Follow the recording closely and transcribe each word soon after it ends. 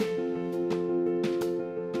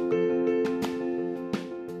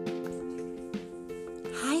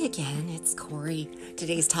again, it's Corey.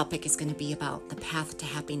 Today's topic is going to be about the path to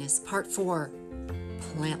happiness, part 4,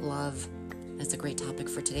 plant love. That's a great topic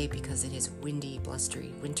for today because it is windy,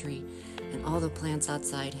 blustery, wintry, and all the plants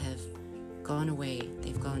outside have gone away.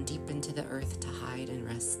 They've gone deep into the earth to hide and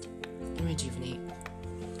rest and rejuvenate.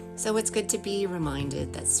 So it's good to be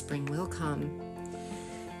reminded that spring will come.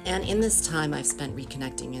 And in this time, I've spent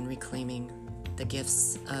reconnecting and reclaiming the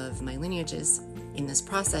gifts of my lineages. In this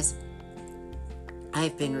process,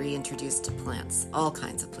 I've been reintroduced to plants, all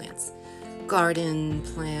kinds of plants. Garden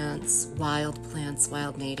plants, wild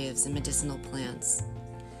natives, and medicinal plants.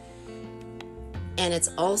 And it's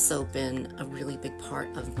also been a really big part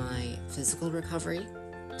of my physical recovery.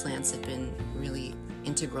 Plants have been really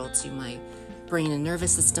integral to my brain and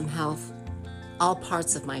nervous system health, all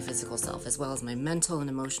parts of my physical self, as well as my mental and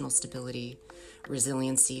emotional stability,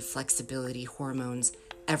 resiliency, flexibility, hormones,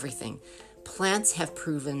 everything. Plants have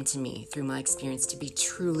proven to me, through my experience, to be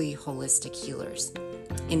truly holistic healers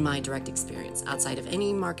in my direct experience, outside of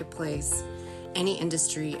any marketplace, any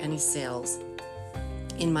industry, any sales,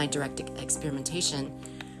 in my direct experimentation.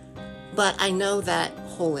 But I know that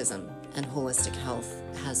holism and holistic health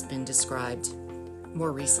has been described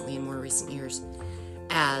more recently, in more recent years,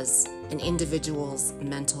 as an individual's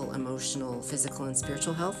mental, emotional, physical, and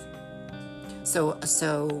spiritual health. So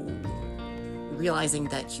realizing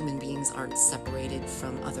that human beings aren't separated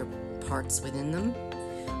from other parts within them,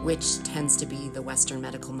 which tends to be the Western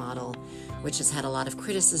medical model, which has had a lot of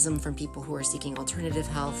criticism from people who are seeking alternative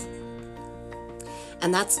health.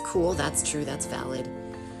 And that's cool, that's true, that's valid.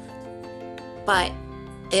 But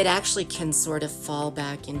it actually can sort of fall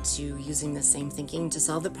back into using the same thinking to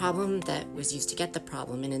solve the problem that was used to get the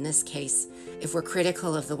problem. And in this case, if we're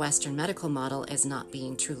critical of the Western medical model as not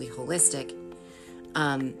being truly holistic,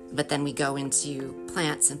 but then we go into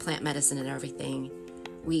plants and plant medicine and everything,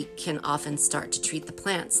 we can often start to treat the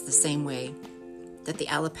plants the same way that the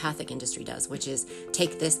allopathic industry does, which is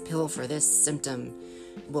take this pill for this symptom.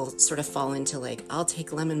 We'll sort of fall into like, I'll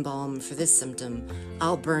take lemon balm for this symptom.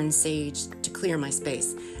 I'll burn sage to clear my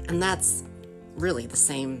space. And that's really the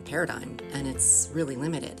same paradigm, and it's really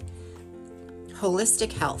limited.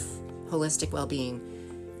 Holistic health, holistic well-being,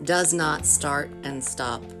 does not start and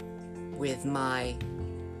stop with my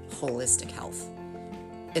holistic health.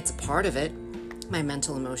 It's a part of it, my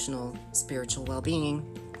mental, emotional, spiritual well-being,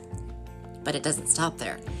 but it doesn't stop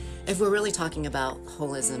there. If we're really talking about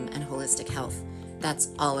holism and holistic health, that's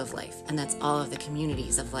all of life, and that's all of the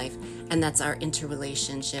communities of life, and that's our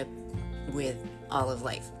interrelationship with all of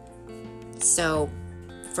life. So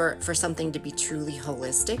for something to be truly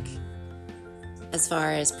holistic, as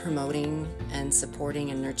far as promoting and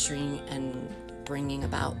supporting and nurturing and bringing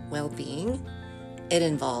about well-being, it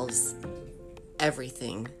involves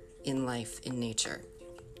everything in life, in nature.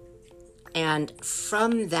 And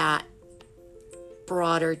from that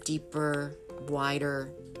broader, deeper,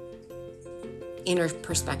 wider, inner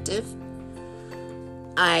perspective,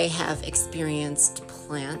 I have experienced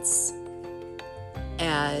plants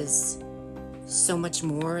as so much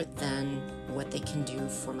more than what they can do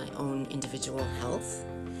for my own individual health.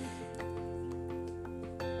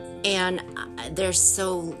 And there's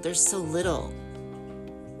so little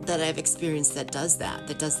that I've experienced that does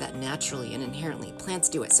that naturally and inherently. Plants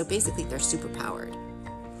do it. So basically they're superpowered.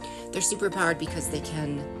 They're superpowered because they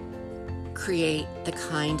can create the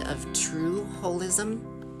kind of true holism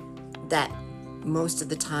that most of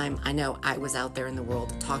the time I know I was out there in the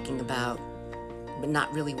world talking about, but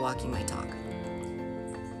not really walking my talk.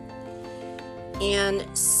 And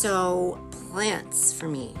so plants, for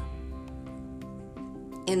me,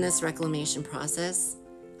 in this reclamation process,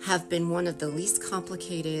 have been one of the least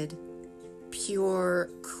complicated, pure,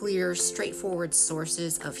 clear, straightforward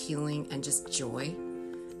sources of healing and just joy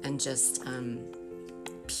and just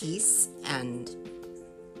peace and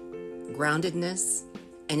groundedness,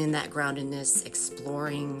 and in that groundedness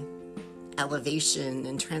exploring elevation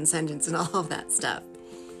and transcendence and all of that stuff.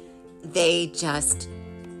 The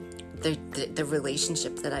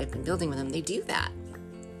relationship that I've been building with them, they do that.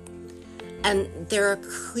 And they're a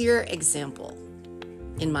clear example,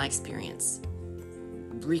 in my experience,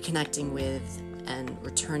 reconnecting with and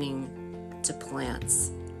returning to plants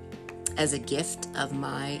as a gift of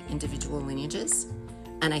my individual lineages,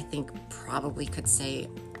 and I think probably could say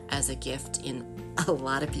as a gift in a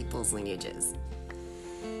lot of people's lineages.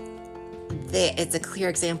 It's a clear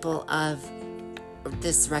example of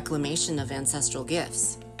this reclamation of ancestral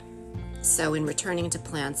gifts. So in returning to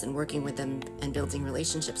plants and working with them and building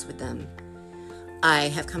relationships with them, I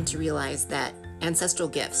have come to realize that ancestral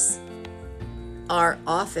gifts are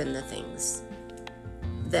often the things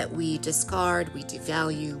that we discard, we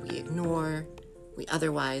devalue, we ignore, we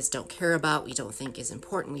otherwise don't care about, we don't think is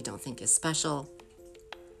important, we don't think is special.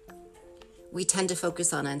 We tend to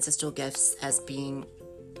focus on ancestral gifts as being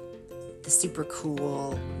the super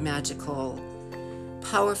cool, magical,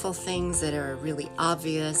 powerful things that are really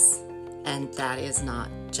obvious, and that is not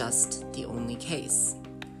just the only case.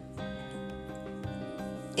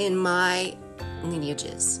 In my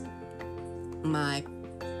lineages, my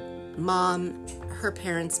mom, her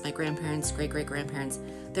parents, my grandparents, great-great-grandparents,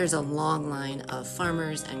 there's a long line of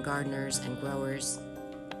farmers and gardeners and growers.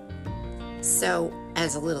 So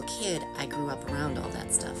as a little kid, I grew up around all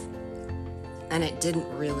that stuff. And it didn't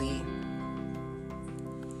really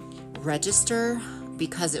register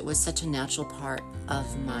because it was such a natural part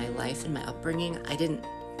of my life and my upbringing. I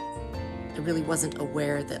really wasn't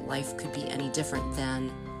aware that life could be any different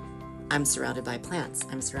than I'm surrounded by plants.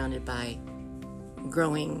 I'm surrounded by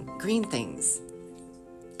growing green things.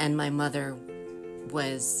 And my mother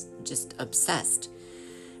was just obsessed.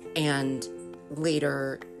 And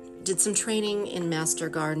later did some training in master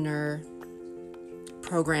gardener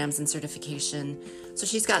programs and certification. So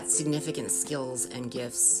she's got significant skills and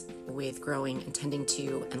gifts with growing and tending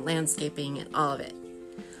to and landscaping and all of it.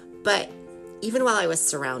 But even while I was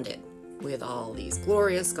surrounded with all these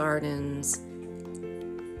glorious gardens,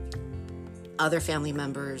 other family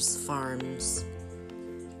members, farms,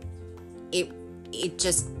 it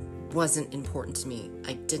just wasn't important to me.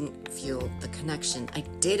 I didn't feel the connection. I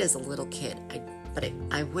did as a little kid, but it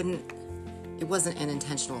wasn't an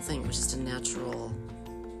intentional thing. It was just a natural,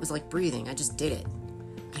 it was like breathing. I just did it.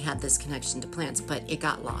 I had this connection to plants, but it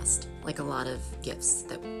got lost, like a lot of gifts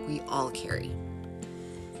that we all carry.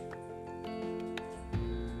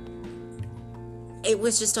 It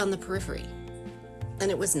was just on the periphery,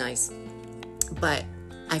 and it was nice, but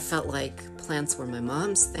I felt like plants were my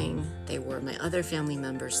mom's thing. They were my other family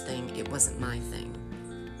members' thing. It wasn't my thing.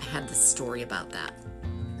 I had this story about that.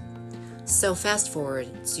 So fast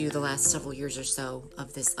forward to the last several years or so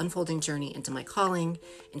of this unfolding journey into my calling,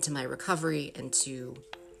 into my recovery, into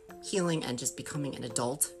healing and just becoming an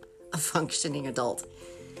adult, a functioning adult.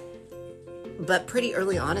 But pretty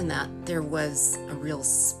early on in that, there was a real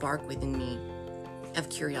spark within me of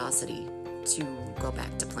curiosity to go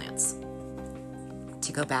back to plants,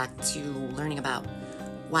 to go back to learning about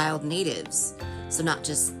wild natives. So not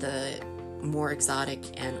just the more exotic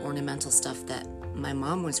and ornamental stuff that my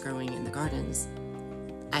mom was growing in the gardens.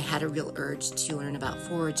 I had a real urge to learn about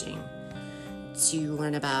foraging, to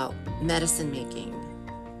learn about medicine making.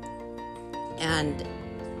 And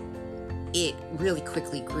it really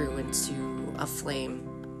quickly grew into a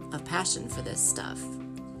flame of passion for this stuff.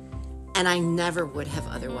 And I never would have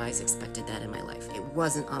otherwise expected that in my life. It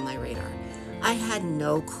wasn't on my radar. I had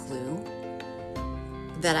no clue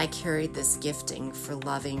that I carried this gifting for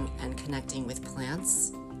loving and connecting with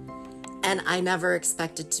plants. And I never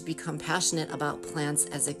expected to become passionate about plants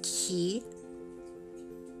as key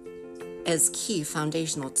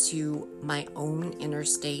foundational to my own inner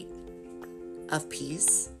state of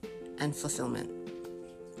peace and fulfillment.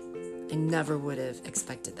 I never would have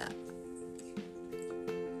expected that.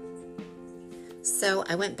 So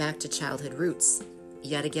I went back to childhood roots.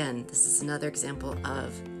 Yet again, this is another example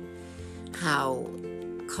of how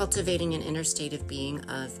cultivating an inner state of being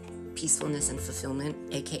of peacefulness and fulfillment,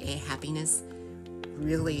 aka happiness,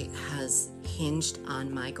 really has hinged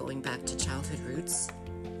on my going back to childhood roots.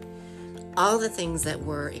 All the things that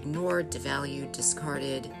were ignored, devalued,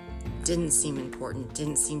 discarded, didn't seem important,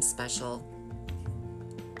 didn't seem special.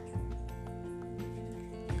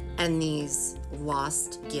 And these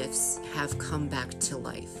lost gifts have come back to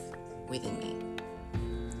life within me.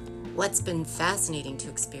 What's been fascinating to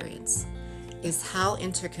experience is how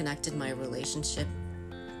interconnected my relationship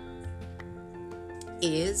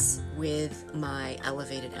is with my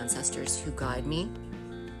elevated ancestors who guide me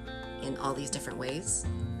in all these different ways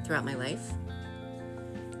throughout my life,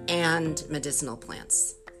 and medicinal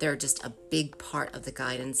plants. They're just a big part of the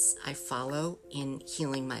guidance I follow in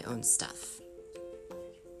healing my own stuff.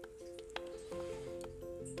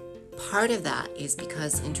 Part of that is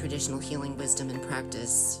because in traditional healing wisdom and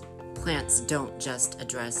practice, plants don't just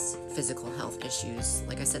address physical health issues.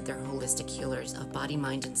 Like I said, they're holistic healers of body,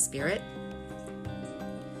 mind, and spirit.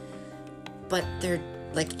 But they're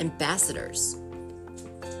like ambassadors.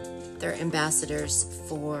 They're ambassadors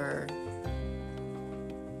for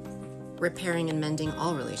repairing and mending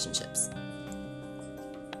all relationships.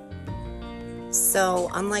 So,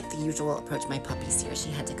 unlike the usual approach, my puppy's here. She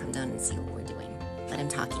had to come down and see what we're doing. But I'm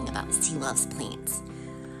talking about she loves plants.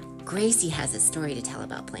 Gracie has a story to tell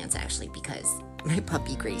about plants, actually, because my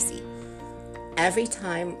puppy Gracie, every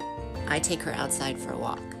time I take her outside for a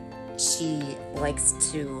walk, she likes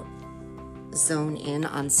to zone in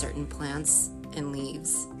on certain plants and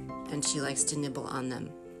leaves, and she likes to nibble on them.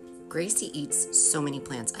 Gracie eats so many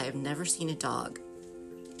plants. I have never seen a dog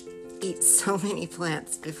eat so many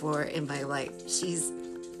plants before in my life. She's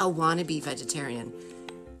a wannabe vegetarian.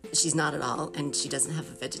 She's not at all, and she doesn't have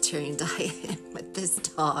a vegetarian diet, but this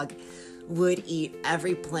dog would eat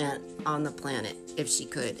every plant on the planet if she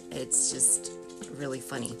could. It's just really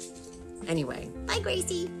funny. Anyway, bye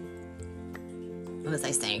Gracie. What was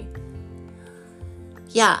I saying?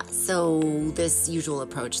 Yeah, so this usual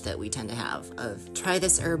approach that we tend to have of try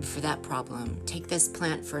this herb for that problem, take this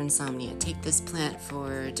plant for insomnia, take this plant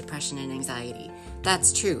for depression and anxiety.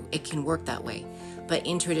 That's true. It can work that way. But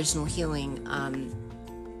in traditional healing,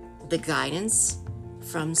 the guidance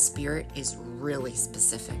from spirit is really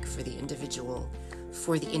specific for the individual,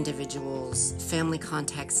 for the individual's family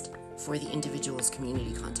context, for the individual's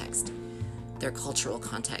community context, their cultural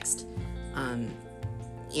context.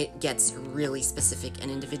 It gets really specific and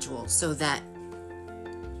individual, so that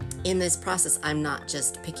in this process, I'm not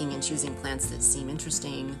just picking and choosing plants that seem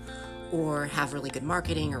interesting or have really good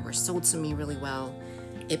marketing or were sold to me really well.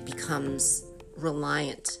 It becomes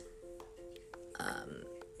reliant,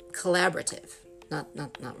 collaborative, not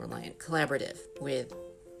reliant, collaborative with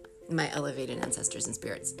my elevated ancestors and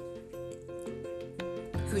spirits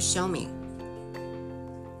who show me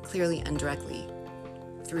clearly and directly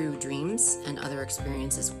through dreams and other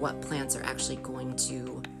experiences what plants are actually going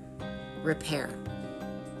to repair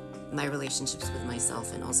my relationships with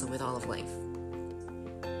myself and also with all of life.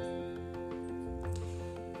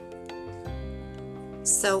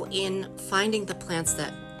 So in finding the plants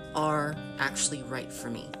that are actually right for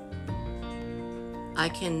me, I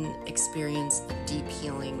can experience a deep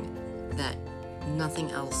healing that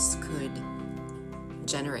nothing else could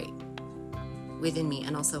generate within me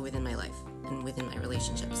and also within my life and within my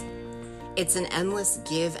relationships. It's an endless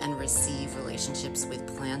give and receive relationships with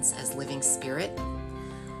plants as living spirit,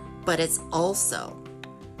 but it's also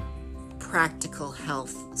practical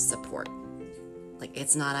health support. Like,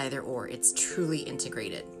 it's not either or, it's truly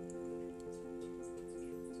integrated.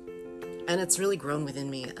 And it's really grown within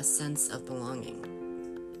me a sense of belonging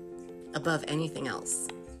above anything else,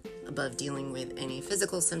 above dealing with any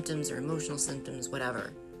physical symptoms or emotional symptoms,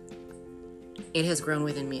 whatever. It has grown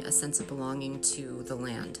within me a sense of belonging to the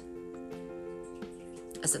land,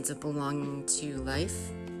 a sense of belonging to life,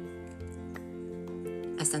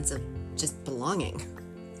 a sense of just belonging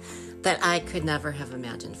that I could never have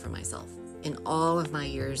imagined for myself. In all of my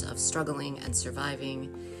years of struggling and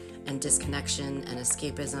surviving and disconnection and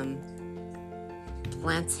escapism,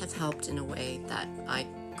 plants have helped in a way that I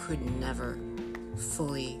could never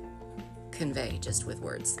fully convey just with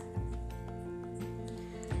words.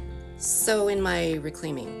 So in my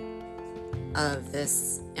reclaiming of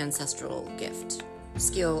this ancestral gift,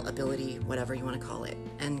 skill, ability, whatever you want to call it,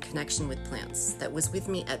 and connection with plants that was with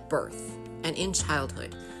me at birth and in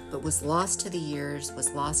childhood, but was lost to the years, was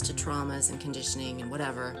lost to traumas and conditioning and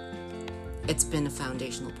whatever, it's been a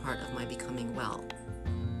foundational part of my becoming well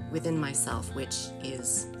within myself, which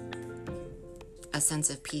is a sense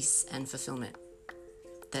of peace and fulfillment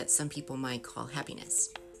that some people might call happiness.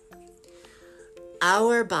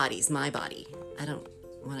 Our bodies, my body, I don't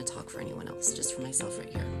want to talk for anyone else, just for myself right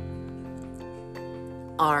here,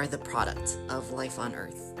 are the product of life on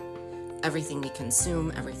earth. Everything we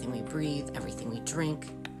consume, everything we breathe, everything we drink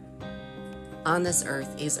on this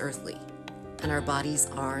earth is earthly, and our bodies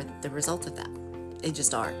are the result of that. They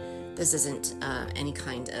just are. This isn't any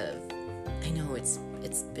kind of, I know it's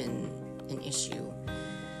been an issue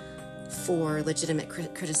for legitimate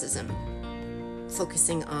criticism,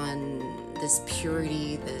 focusing on this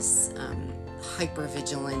purity, this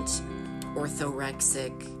hyper-vigilant,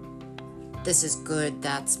 orthorexic, this is good,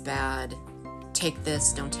 that's bad, take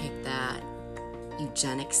this, don't take that,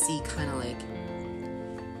 eugenicsy kind of like,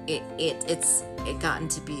 it's gotten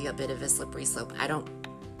to be a bit of a slippery slope. I don't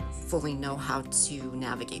fully know how to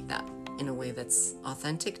navigate that in a way that's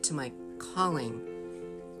authentic to my calling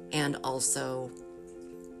and also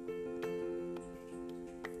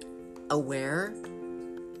aware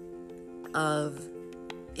of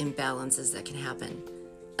imbalances that can happen.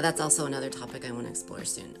 That's also another topic I want to explore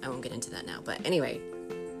soon. I won't get into that now. But anyway,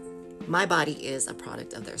 my body is a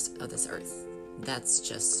product of this earth. That's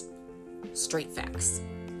just straight facts.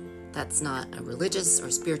 That's not a religious or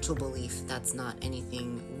spiritual belief. That's not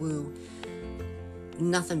anything woo.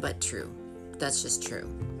 Nothing but true. That's just true.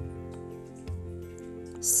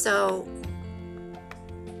 So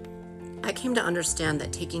I came to understand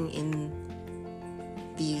that taking in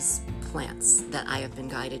these plants that I have been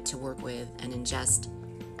guided to work with and ingest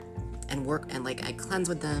and work, and like I cleanse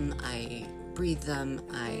with them, I breathe them,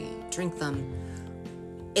 I drink them.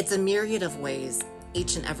 It's a myriad of ways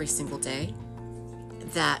each and every single day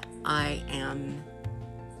that I am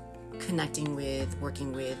connecting with,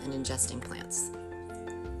 working with, and ingesting plants.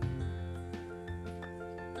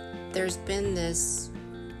 There's been this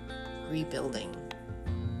rebuilding.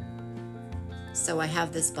 So I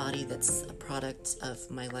have this body that's a product of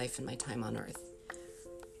my life and my time on earth.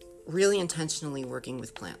 Really intentionally working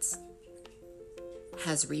with plants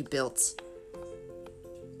has rebuilt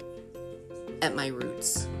at my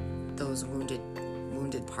roots, those wounded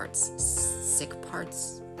parts, sick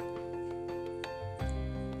parts.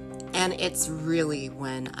 And it's really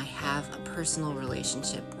when I have a personal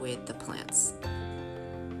relationship with the plants,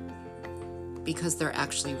 because they're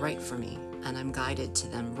actually right for me and I'm guided to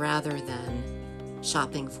them rather than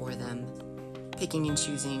shopping for them, picking and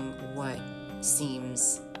choosing what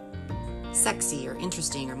seems sexy or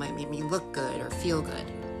interesting or might make me look good or feel good.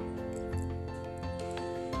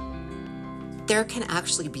 There can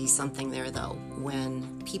actually be something there, though,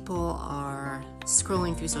 when people are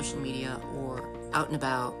scrolling through social media or out and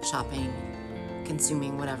about, shopping,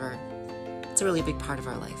 consuming, whatever. It's a really big part of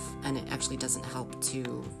our life, and it actually doesn't help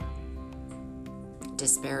to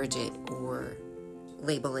disparage it or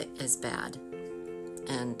label it as bad,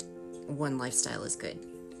 and one lifestyle is good.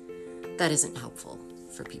 That isn't helpful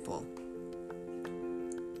for people.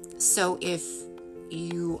 So if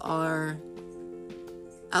you are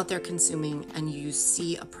out there consuming and you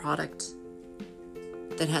see a product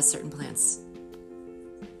that has certain plants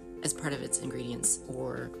as part of its ingredients,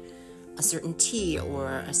 or a certain tea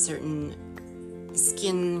or a certain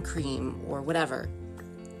skin cream or whatever,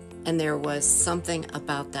 and there was something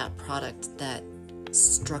about that product that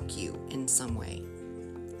struck you in some way,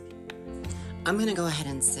 I'm going to go ahead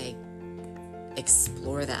and say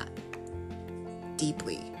explore that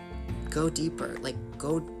deeply. Go deeper,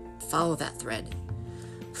 go follow that thread.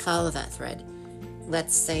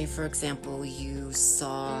 Let's say, for example, you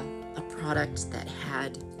saw a product that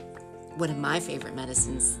had one of my favorite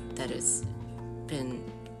medicines that has been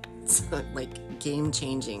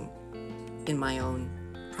game-changing in my own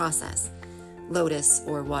process, lotus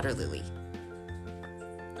or water lily.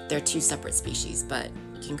 They're two separate species, but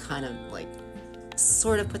you can kind of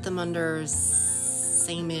sort of put them under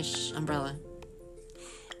same-ish umbrella.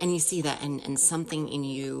 And you see that, and something in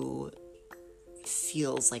you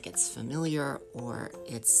feels like it's familiar or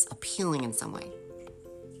it's appealing in some way.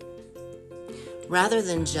 Rather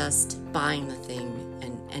than just buying the thing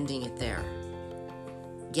and ending it there,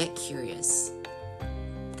 get curious.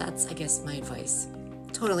 That's, I guess, my advice.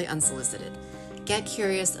 Totally unsolicited. Get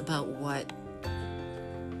curious about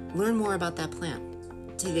learn more about that plant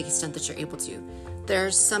to the extent that you're able to.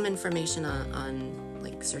 There's some information on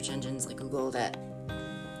search engines like Google that,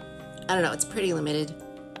 I don't know, it's pretty limited,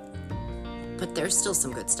 but there's still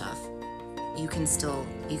some good stuff. You can still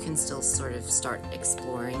sort of start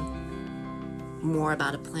exploring more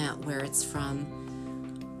about a plant, where it's from,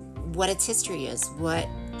 what its history is, what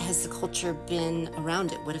has the culture been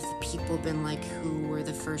around it, what have the people been like who were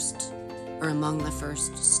the first or among the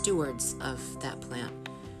first stewards of that plant,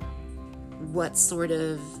 what sort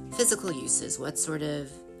of physical uses, what sort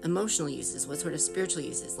of emotional uses, what sort of spiritual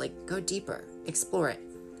uses. Go deeper, explore it.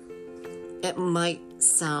 It might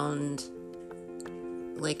sound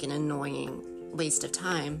like an annoying waste of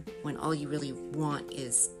time when all you really want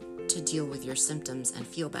is to deal with your symptoms and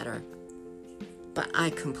feel better. But I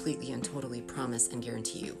completely and totally promise and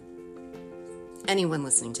guarantee you, anyone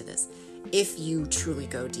listening to this, if you truly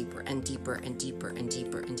go deeper and deeper and deeper and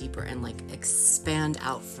deeper and deeper and expand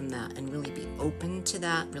out from that and really be open to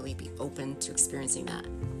that, really be open to experiencing that,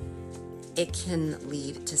 it can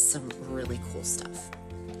lead to some really cool stuff.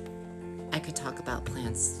 I could talk about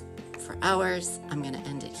plants for hours. I'm going to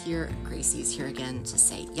end it here. Gracie's here again to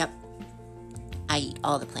say, yep, I eat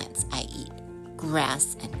all the plants. I eat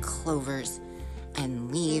grass and clovers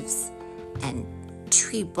and leaves and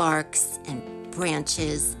tree barks and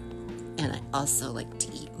branches. And I also like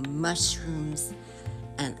to eat mushrooms.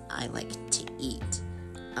 And I like to eat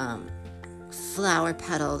flower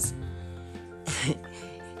petals.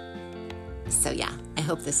 So yeah, I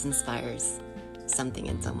hope this inspires something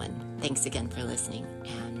in someone. Thanks again for listening,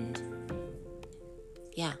 and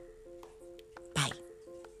yeah.